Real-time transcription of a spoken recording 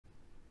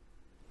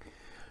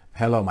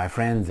Hello my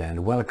friends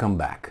and welcome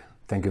back.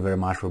 Thank you very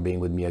much for being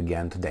with me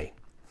again today.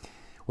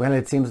 Well,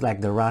 it seems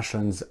like the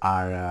Russians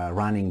are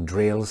running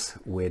drills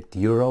with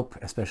Europe,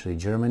 especially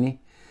Germany,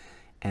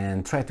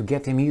 and try to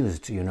get them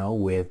used,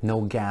 with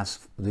no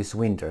gas this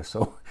winter,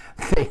 so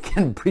they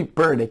can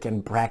prepare, they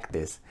can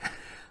practice.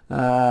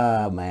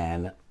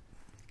 Man.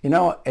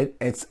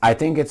 I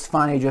think it's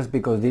funny just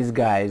because these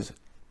guys,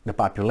 the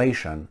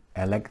population,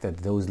 elected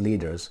those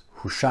leaders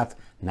who shot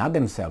not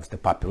themselves, the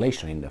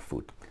population in the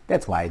foot.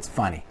 That's why it's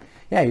funny.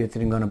 Yeah, you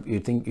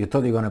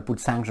thought you're gonna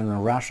put sanctions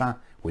on Russia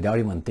without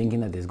even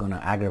thinking that it's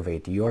gonna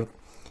aggravate your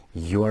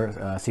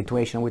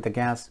situation with the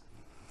gas.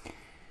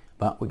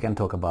 But we can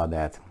talk about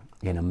that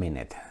in a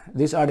minute.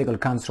 This article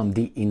comes from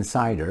The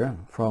Insider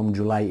from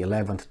July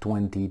 11th,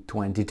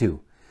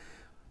 2022,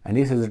 and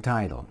this is the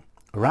title: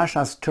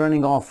 Russia's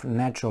turning off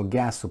natural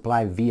gas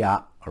supply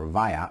via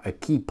a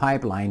key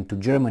pipeline to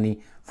Germany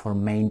for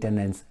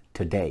maintenance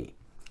today.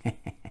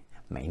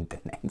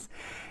 Maintenance.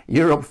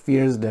 Europe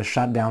fears the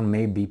shutdown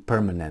may be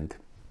permanent.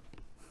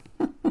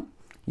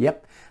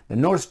 Yep, the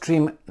Nord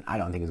Stream, I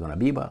don't think it's going to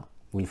be, but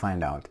we'll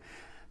find out.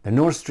 The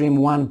Nord Stream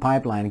 1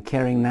 pipeline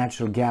carrying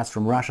natural gas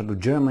from Russia to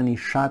Germany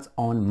shuts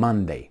on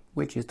Monday,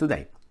 which is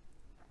today.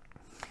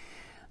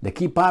 The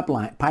key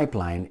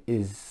pipeline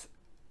is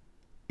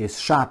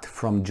shut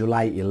from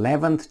July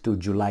 11th to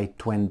July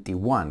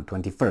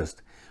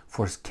 21st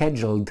for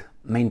scheduled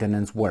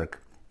maintenance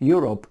work.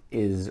 Europe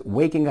is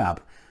waking up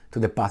to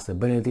the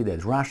possibility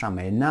that Russia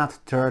may not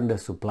turn the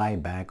supply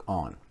back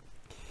on.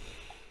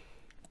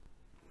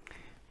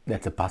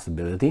 That's a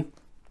possibility.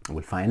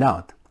 We'll find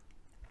out.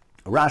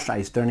 Russia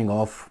is turning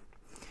off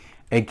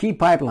a key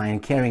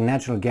pipeline carrying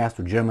natural gas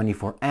to Germany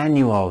for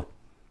annual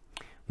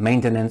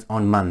maintenance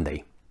on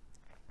Monday.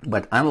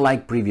 But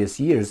unlike previous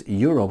years,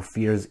 Europe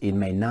fears it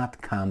may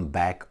not come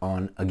back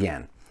on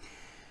again.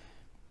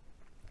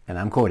 And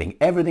I'm quoting,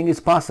 "Everything is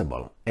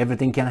possible.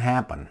 Everything can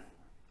happen,"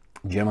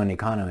 German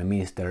Economy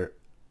Minister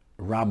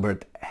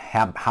Robert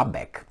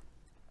Habeck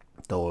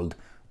told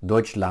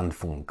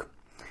Deutschlandfunk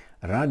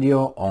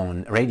radio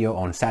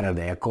on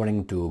Saturday,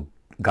 according to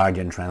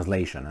Guardian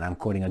translation. And I'm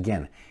quoting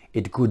again,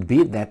 "It could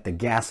be that the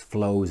gas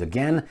flows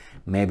again,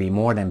 maybe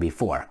more than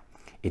before.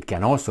 It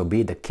can also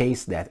be the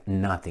case that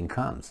nothing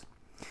comes."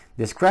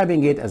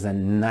 Describing it as a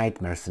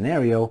nightmare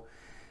scenario,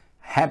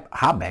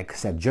 Habeck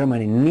said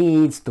Germany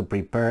needs to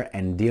prepare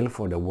and deal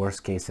for the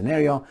worst case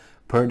scenario,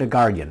 per The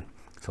Guardian.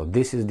 So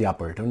this is the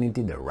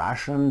opportunity the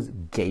Russians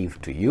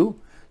gave to you,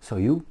 so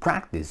you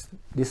practice.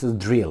 This is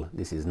drill.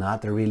 This is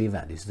not a real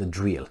event. This is a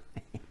drill.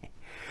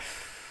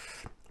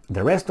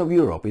 The rest of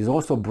Europe is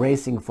also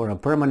bracing for a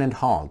permanent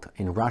halt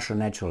in Russian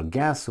natural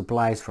gas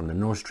supplies from the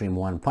Nord Stream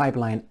 1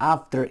 pipeline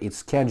after its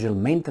scheduled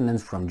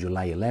maintenance from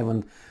July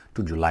 11th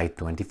to July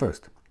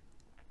 21st.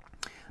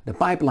 The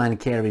pipeline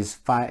carries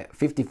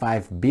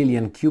 55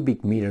 billion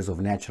cubic meters of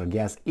natural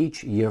gas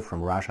each year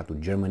from Russia to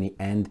Germany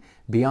and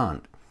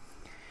beyond.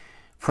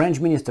 French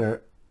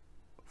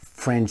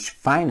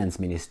Finance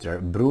Minister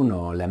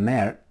Bruno Le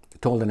Maire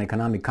told an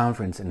economic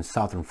conference in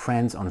southern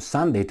France on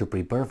Sunday to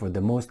prepare for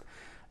the most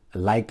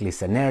likely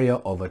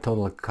scenario of a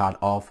total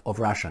cut-off of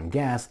Russian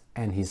gas,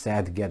 and he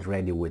said, "Get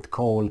ready with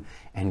coal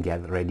and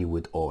get ready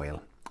with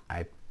oil."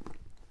 I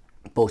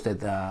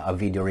posted a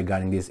video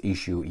regarding this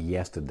issue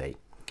yesterday.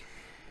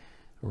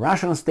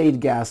 Russian state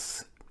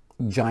gas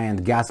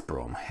giant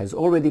Gazprom has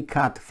already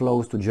cut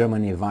flows to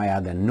Germany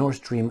via the Nord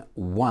Stream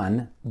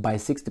 1 by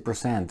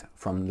 60%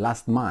 from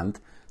last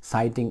month,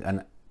 citing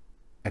an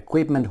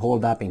equipment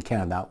holdup in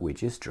Canada,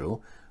 which is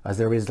true, as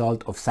a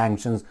result of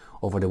sanctions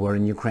over the war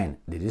in Ukraine.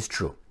 This is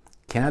true.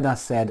 Canada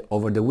said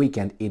over the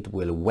weekend it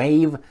will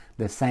waive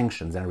the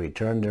sanctions and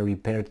return the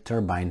repaired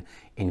turbine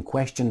in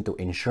question to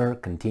ensure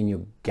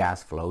continued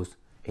gas flows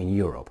in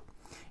Europe.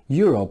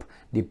 Europe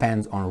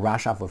depends on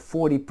Russia for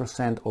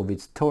 40% of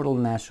its total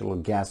natural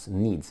gas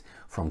needs,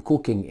 from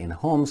cooking in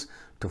homes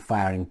to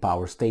firing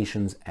power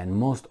stations, and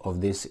most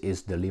of this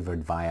is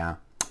delivered via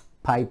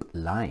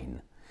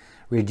pipeline.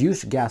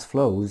 Reduced gas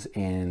flows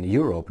in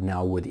Europe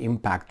now would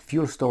impact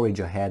fuel storage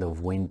ahead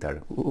of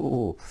winter,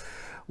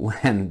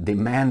 when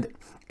demand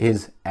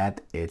is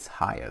at its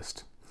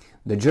highest.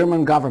 The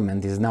German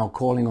government is now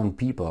calling on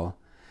people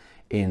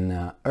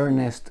in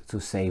earnest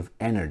to save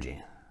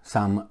energy.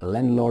 Some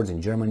landlords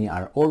in Germany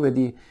are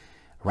already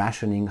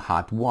rationing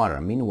hot water.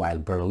 Meanwhile,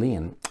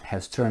 Berlin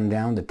has turned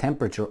down the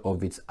temperature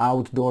of its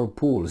outdoor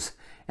pools,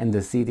 and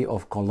the city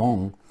of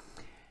Cologne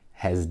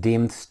has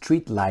dimmed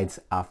street lights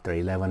after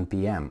 11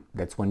 p.m.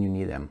 That's when you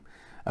need them,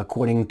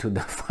 according to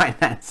the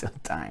Financial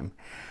Times.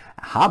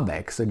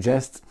 Habeck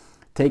suggests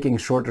taking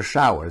shorter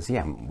showers.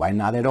 Yeah, why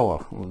not at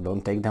all?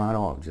 Don't take them at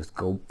all. Just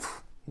go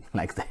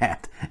like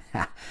that.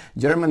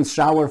 Germans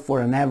shower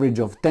for an average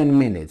of 10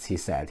 minutes, he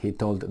said. He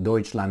told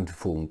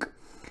Deutschlandfunk,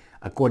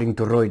 according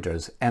to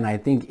Reuters, and I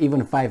think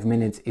even 5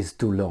 minutes is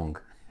too long.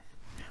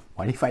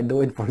 What if I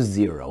do it for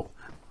 0?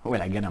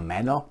 Will I get a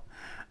medal?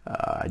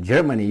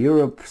 Germany,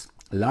 Europe's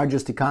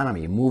largest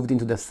economy, moved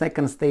into the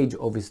second stage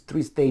of its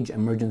 3-stage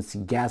emergency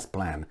gas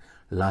plan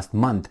last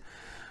month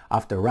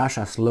after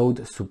Russia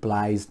slowed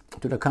supplies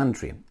to the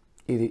country.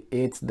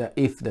 If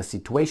the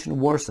situation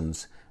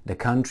worsens, the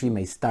country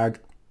may start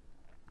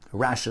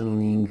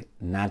rationing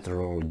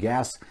natural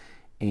gas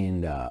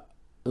in the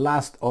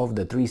last of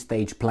the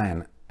three-stage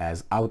plan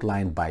as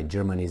outlined by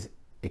Germany's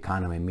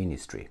economy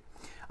ministry.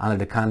 Under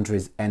the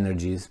country's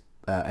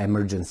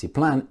emergency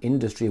plan,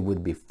 industry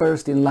would be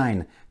first in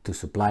line to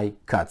supply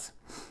cuts.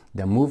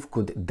 The move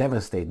could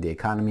devastate the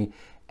economy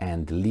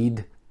and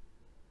lead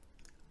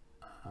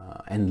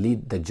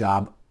the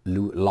job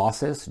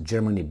losses,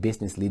 Germany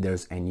business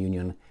leaders and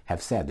union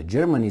have said.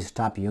 Germany's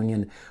top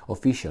union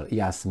official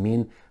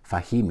Yasmin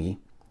Fahimi,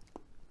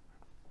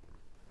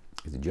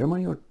 is it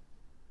Germany or?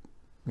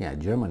 Yeah,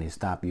 Germany's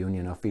top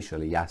union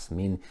official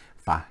Yasmin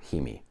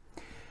Fahimi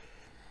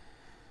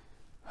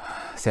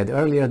said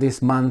earlier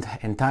this month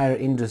entire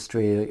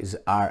industries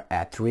are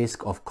at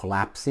risk of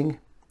collapsing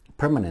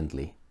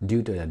permanently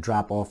due to the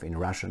drop-off in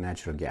Russian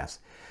natural gas.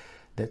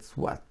 That's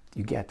what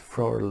you get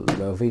for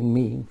loving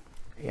me.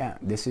 Yeah,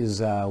 this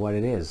is what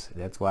it is.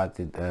 That's what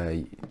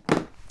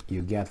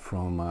you get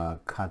from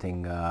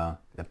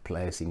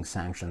placing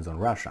sanctions on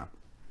Russia.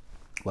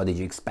 What did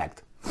you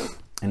expect?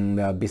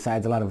 And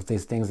besides, a lot of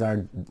these things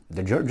are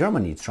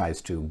Germany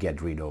tries to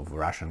get rid of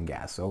Russian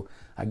gas. So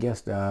I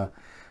guess the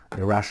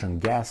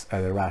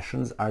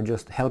Russians are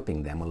just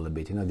helping them a little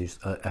bit, just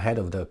ahead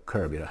of the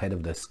curve, ahead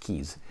of the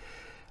skis.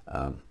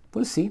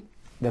 We'll see.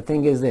 The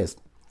thing is this.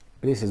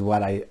 This is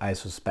what I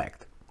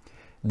suspect.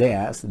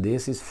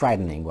 This is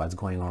frightening what's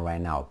going on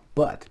right now.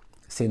 But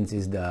since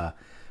it's the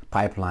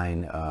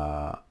pipeline,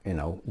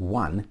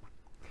 one,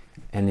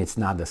 and it's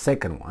not the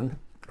second one,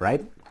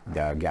 right?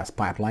 The gas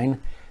pipeline.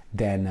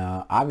 Then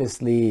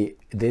obviously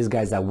these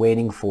guys are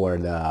waiting for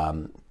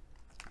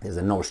there's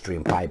a Nord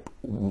Stream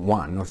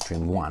Nord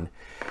Stream 1.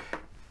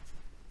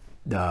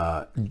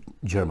 The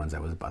Germans, I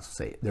was about to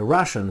say. The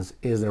Russians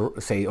is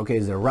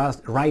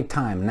the right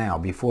time now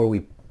before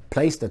we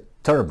place the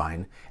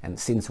turbine, and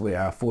since we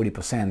are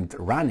 40%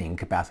 running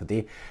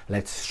capacity,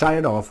 let's shut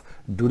it off,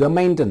 do the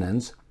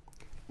maintenance.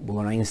 We're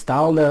going to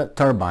install the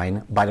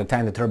turbine. By the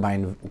time the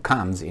turbine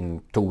comes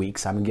in 2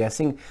 weeks, I'm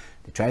guessing,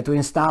 they try to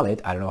install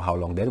it. I don't know how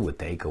long that would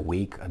take, a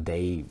week, a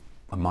day,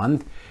 a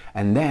month,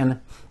 and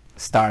then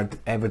start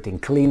everything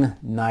clean,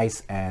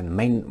 nice, and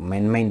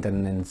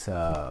maintenance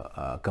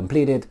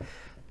completed.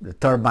 The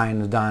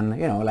turbine is done,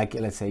 like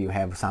let's say you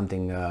have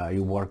something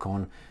you work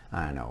on,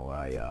 I don't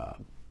know,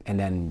 and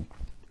then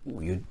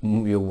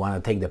you want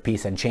to take the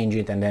piece and change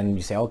it, and then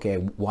you say, okay,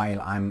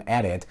 while I'm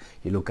at it,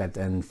 you look at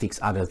and fix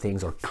other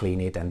things or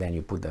clean it, and then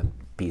you put the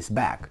piece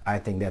back. I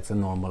think that's a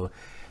normal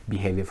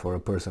behavior for a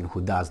person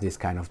who does this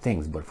kind of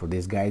things. But for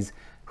these guys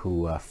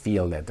who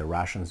feel that the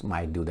Russians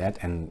might do that,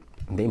 and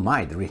they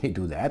might really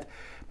do that,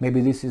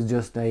 maybe this is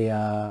just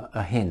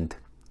a hint,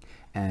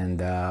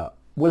 and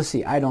we'll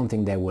see. I don't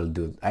think they will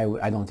do.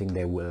 I don't think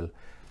they will.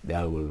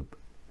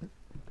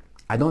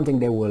 I don't think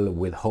they will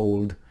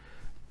withhold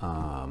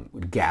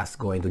gas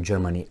going to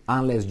Germany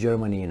unless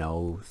Germany,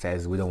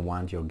 says we don't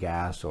want your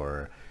gas,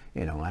 or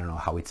I don't know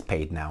how it's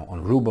paid now,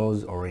 on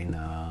rubles or in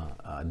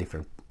a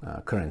different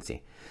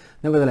currency.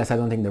 Nevertheless, I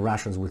don't think the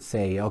Russians would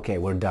say, okay,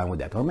 we're done with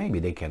that. Or maybe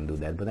they can do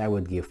that, but I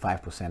would give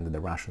 5% that the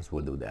Russians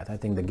will do that. I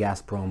think the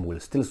Gazprom will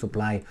still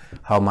supply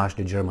how much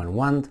the Germans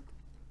want.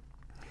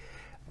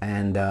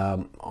 And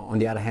on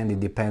the other hand, it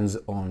depends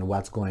on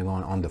what's going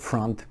on the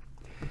front.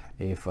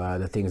 If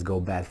the things go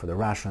bad for the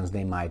Russians,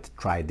 they might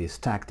try this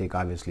tactic,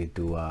 obviously,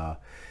 to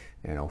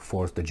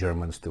force the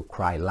Germans to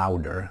cry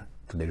louder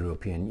to the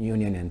European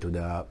Union and to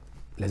the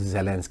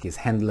Zelensky's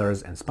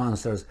handlers and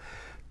sponsors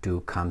to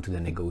come to the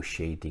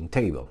negotiating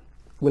table.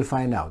 We'll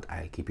find out.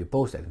 I'll keep you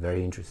posted.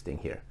 Very interesting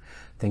here.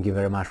 Thank you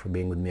very much for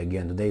being with me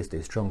again today.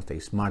 Stay strong, stay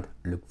smart,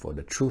 look for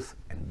the truth,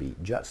 and be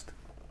just.